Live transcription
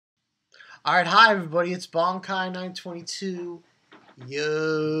All right, hi everybody. It's Bonkai922.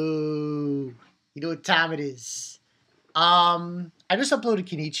 Yo, you know what time it is? I just uploaded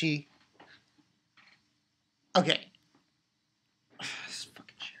Kenichi. Okay. This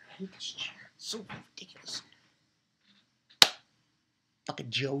fucking chair. I hate this chair. It's so ridiculous. Fucking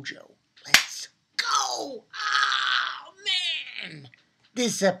Jojo. Let's go. Oh man,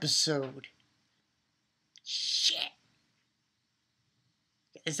 this episode. Shit.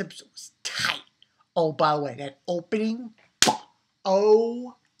 This episode was tight. Oh, by the way, that opening.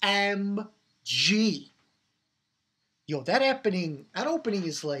 OMG. Yo, that opening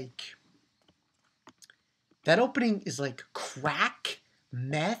is like crack,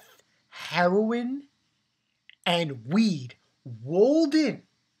 meth, heroin, and weed rolled in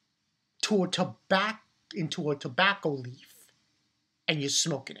into a tobacco leaf, and you're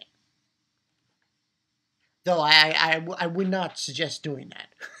smoking it. Though I would not suggest doing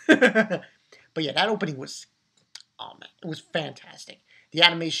that. But yeah, that opening was, oh man, it was fantastic. The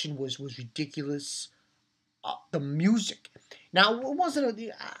animation was ridiculous. The music. Now, it wasn't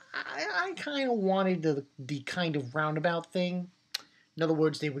I kind of wanted the kind of roundabout thing. In other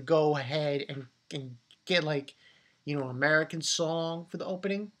words, they would go ahead and get like, an American song for the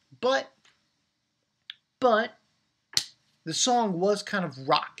opening. But the song was kind of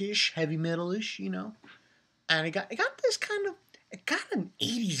rockish, heavy metalish, and it got an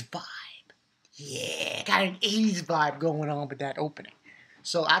 80s vibe. Yeah, it got an 80s vibe going on with that opening.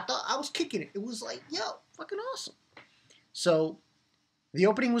 So I thought I was kicking it. It was like, yo, fucking awesome. So the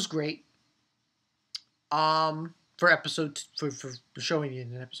opening was great. For showing you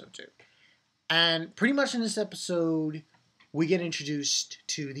in episode 2. And pretty much in this episode, we get introduced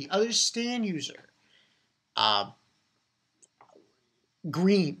to the other stand user.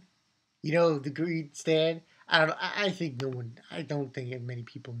 Green. You know, the green stand. I don't think many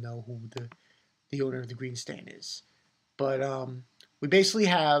people know who the owner of the green stand is. But we basically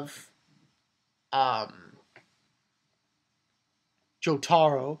have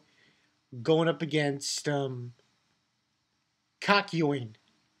Jotaro going up against Kakyoin.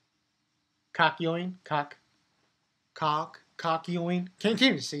 Kakyoin? Kakyoin? Can't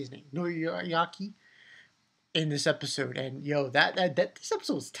even say his name. Noriaki in this episode. And yo, this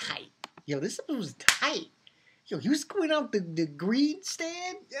episode was tight. Yo, he was going out the green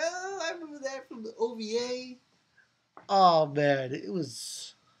stand. Yo, I remember that from the OVA. Oh man,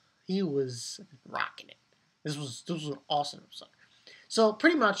 he was rocking it. This was an awesome episode. So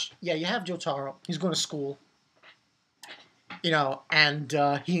pretty much, yeah, you have Jotaro. He's going to school, and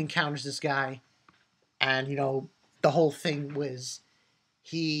he encounters this guy, and the whole thing was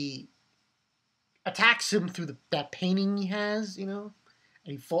he attacks him through that painting he has, and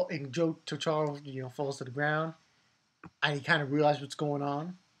Jotaro, falls to the ground, and he kind of realizes what's going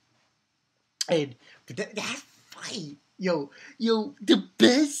on, and that fight, yo, the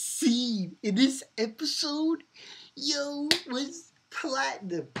best scene in this episode, was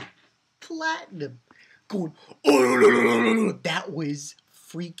Platinum. Going, oh, that was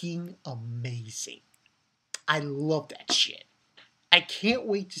freaking amazing. I love that shit. I can't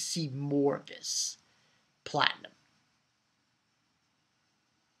wait to see more of this. Platinum.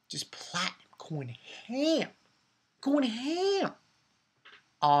 Just Platinum going ham.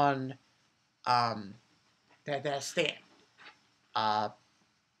 On that stand. So I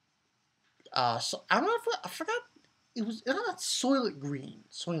don't know if I forgot. It's not Soylent Green.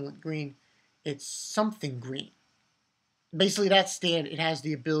 It's something green. Basically, that stand, it has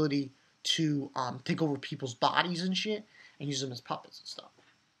the ability to take over people's bodies and shit and use them as puppets and stuff.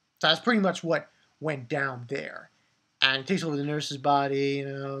 So that's pretty much what went down there. And it takes over the nurse's body,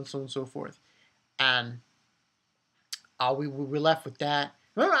 and so on and so forth. And we were left with that.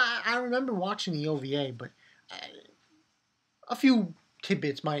 Remember, I remember watching the OVA, but a few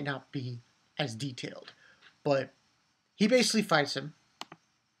tidbits might not be as detailed. But he basically fights him,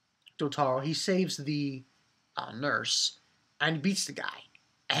 Jotaro. He saves the nurse, and he beats the guy.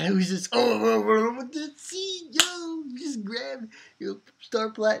 And it was just, with the scene, yo, just grab,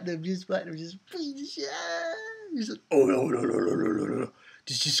 Star Platinum, just beat the shit. He's like, no.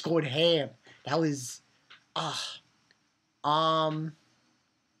 Just going ham. That was, I'm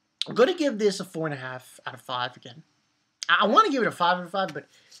gonna give this a 4.5 out of 5 again. I want to give it a 5 out of 5, but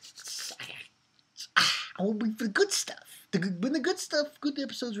I will be for the good stuff. When the good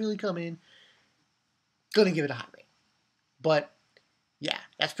episodes really come in, gonna give it a high rate. But yeah,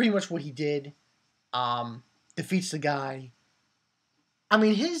 that's pretty much what he did. Defeats the guy. I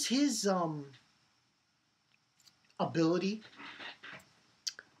mean, his ability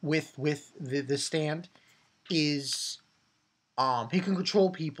with the stand is he can control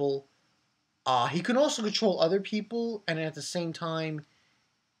people He can also control other people, and at the same time,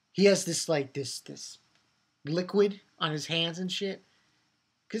 he has this like this liquid on his hands and shit.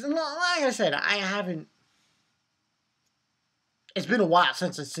 Because like I said, I haven't. It's been a while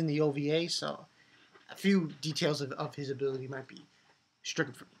since it's in the OVA, so a few details of his ability might be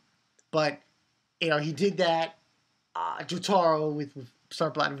stricken from me. But he did that. Jotaro with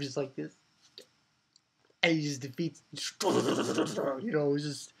Star Platinum just like this, and he just defeats. It was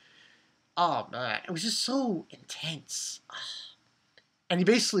just, oh man, it was just so intense. And he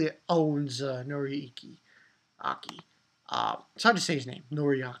basically owns Noriaki. It's hard to say his name,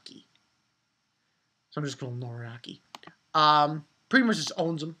 Noriaki. So I'm just calling him Noriaki. Pretty much just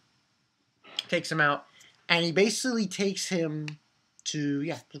owns him, takes him out, and he basically takes him to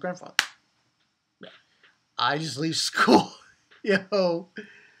his grandfather. Yeah. I just leave school. Jotaro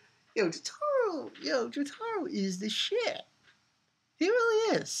is the shit. He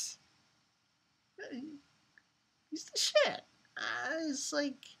really is. He's the shit. It's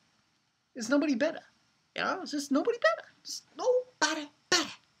like, there's nobody better. It's just nobody better. Just nobody better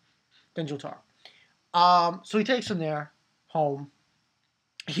than Jotaro. So he takes him there, home.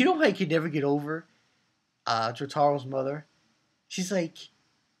 He could never get over Jotaro's mother. She's like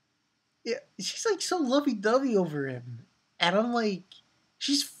so lovey-dovey over him. And I'm like,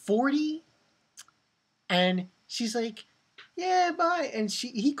 she's 40, and she's like, yeah, bye. And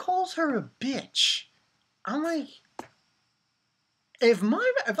he calls her a bitch. I'm like, and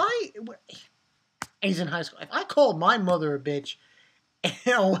he's in high school. If I called my mother a bitch,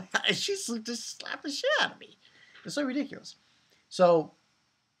 she's just slap the shit out of me. It's so ridiculous. So,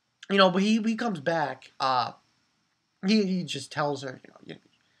 but he comes back. He just tells her,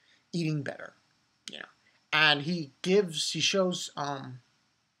 eating better, and he shows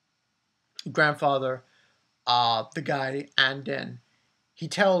grandfather the guy, and then he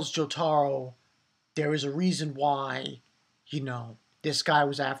tells Jotaro there is a reason why, this guy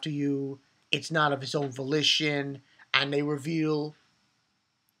was after you. It's not of his own volition, and they reveal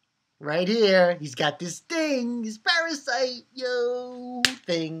right here he's got this thing, this parasite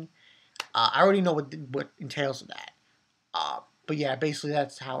thing. I already know what entails of that. But yeah, basically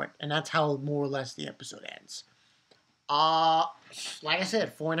that's how more or less the episode ends. Like I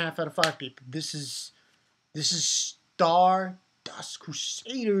said, 4.5 out of 5 people. This is Stardust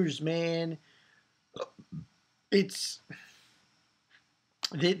Crusaders, man. It's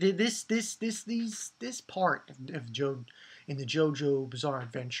this part of in the JoJo Bizarre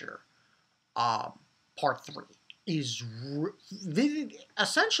Adventure, part 3 is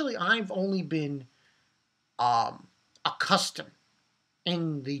essentially I've only been accustomed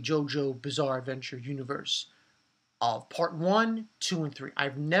in the JoJo Bizarre Adventure universe of part 1, 2, and 3.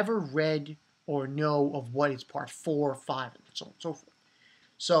 I've never read or know of what is part 4, 5, and so on and so forth.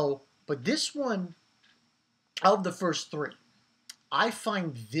 So, but this one, of the first 3, I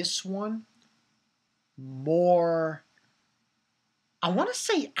find this one more, I want to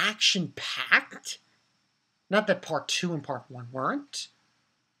say action-packed. Not that part 2 and part 1 weren't,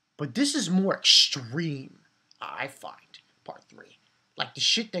 but this is more extreme, I find, part 3. Like the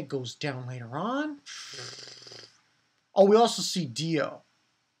shit that goes down later on. Oh, we also see Dio.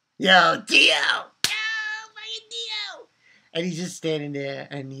 Yo, Dio! Fucking Dio! And he's just standing there,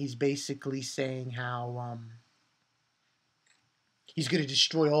 and he's basically saying how he's gonna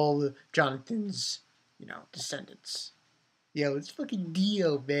destroy all of Jonathan's, descendants. It's fucking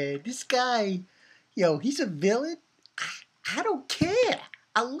Dio, man. This guy, he's a villain. I don't care.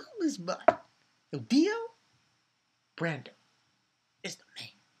 I love this man. Dio, brando is the man.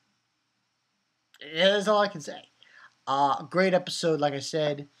 That's all I can say. Great episode, like I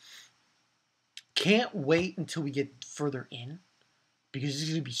said. Can't wait until we get further in, because there's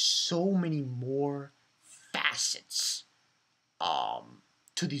going to be so many more facets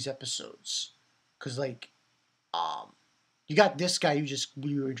to these episodes. Because, you got this guy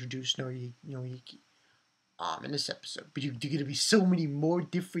we were introduced, Noriyuki, in this episode. But you're going to be so many more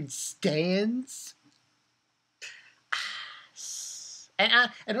different stands.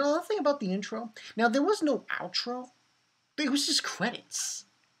 And another thing about the intro, now there was no outro. It was just credits.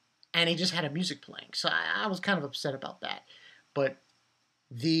 And it just had a music playing. So I was kind of upset about that. But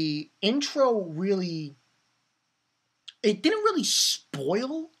the intro really, it didn't really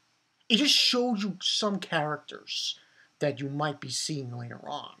spoil. It just showed you some characters that you might be seeing later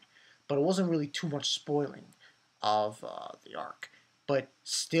on. But it wasn't really too much spoiling of the arc. But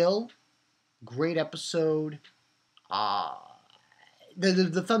still, great episode. The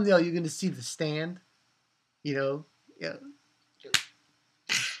thumbnail, you're going to see the stand. Yeah.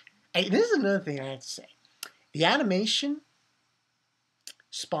 Hey, this is another thing I have to say. The animation,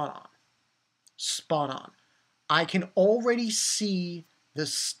 spot on. spot on. I can already see the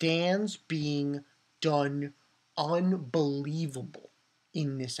stands being done unbelievable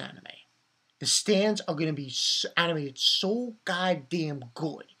in this anime. The stands are going to be animated so goddamn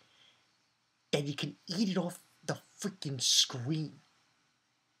good that you can eat it off the freaking screen.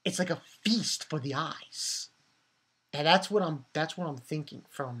 It's like a feast for the eyes. And that's what I'm thinking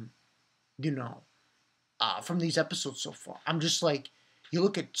from, from these episodes so far. I'm just like, you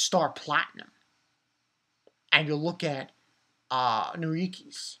look at Star Platinum, and you look at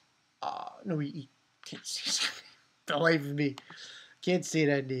Noriki's. Noriki. Can't say don't wait for me. Can't say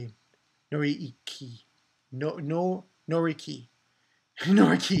that name. Noriki. Noriki.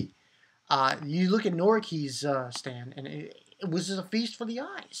 Noriki. You look at Noriki's stand, and it was just a feast for the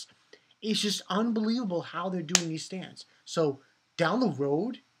eyes. It's just unbelievable how they're doing these stands. So down the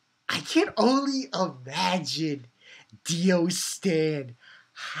road, I can only imagine Dio's stand.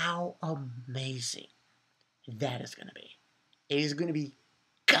 How amazing that is going to be. It is going to be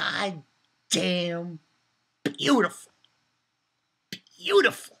goddamn beautiful.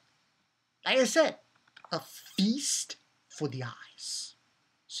 Beautiful. Like I said, a feast for the eyes.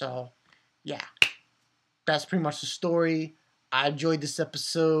 So, yeah. That's pretty much the story. I enjoyed this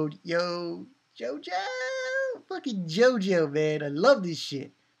episode. Yo, JoJo. Fucking JoJo, man. I love this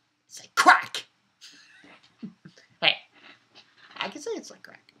shit. It's like crack. Hey, I can say it's like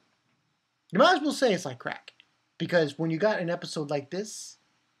crack. You might as well say it's like crack. Because when you got an episode like this,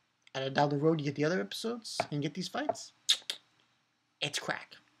 and then down the road you get the other episodes, and you get these fights, it's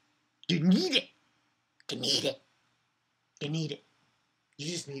crack. You need it. You need it. You need it. You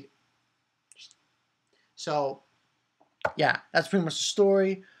just need it. So, yeah, that's pretty much the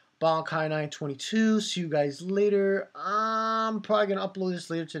story. Bankai 922. See you guys later. I'm probably going to upload this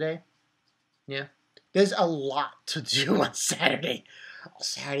later today. Yeah. There's a lot to do on Saturday.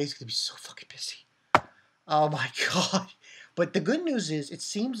 Saturday's going to be so fucking busy. Oh my god. But the good news is, it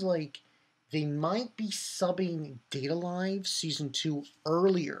seems like they might be subbing Data Live Season 2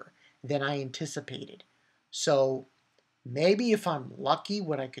 earlier than I anticipated. So, maybe if I'm lucky,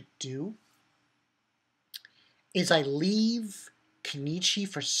 what I could do is I leave Kenichi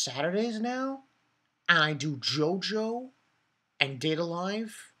for Saturdays now, and I do JoJo and Data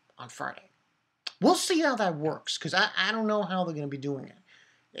Live on Friday. We'll see how that works, because I don't know how they're going to be doing it.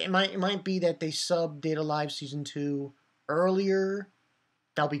 It might be that they sub Data Live Season 2 earlier.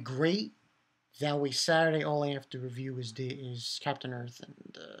 That'll be great. That way Saturday all I have to review is Captain Earth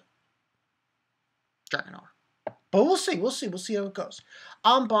and Dragon R. But we'll see how it goes.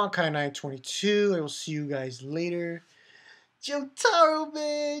 I'm Bankai922. I will see you guys later. Jotaro,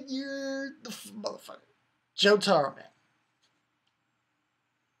 man, you're the motherfucker. Jotaro, man.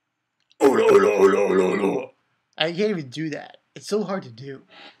 Ora, ora, ora, ora, ora. I can't even do that. It's so hard to do.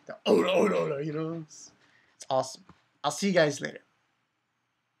 The ora, ora, ora, you know? It's awesome. I'll see you guys later.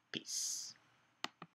 Peace.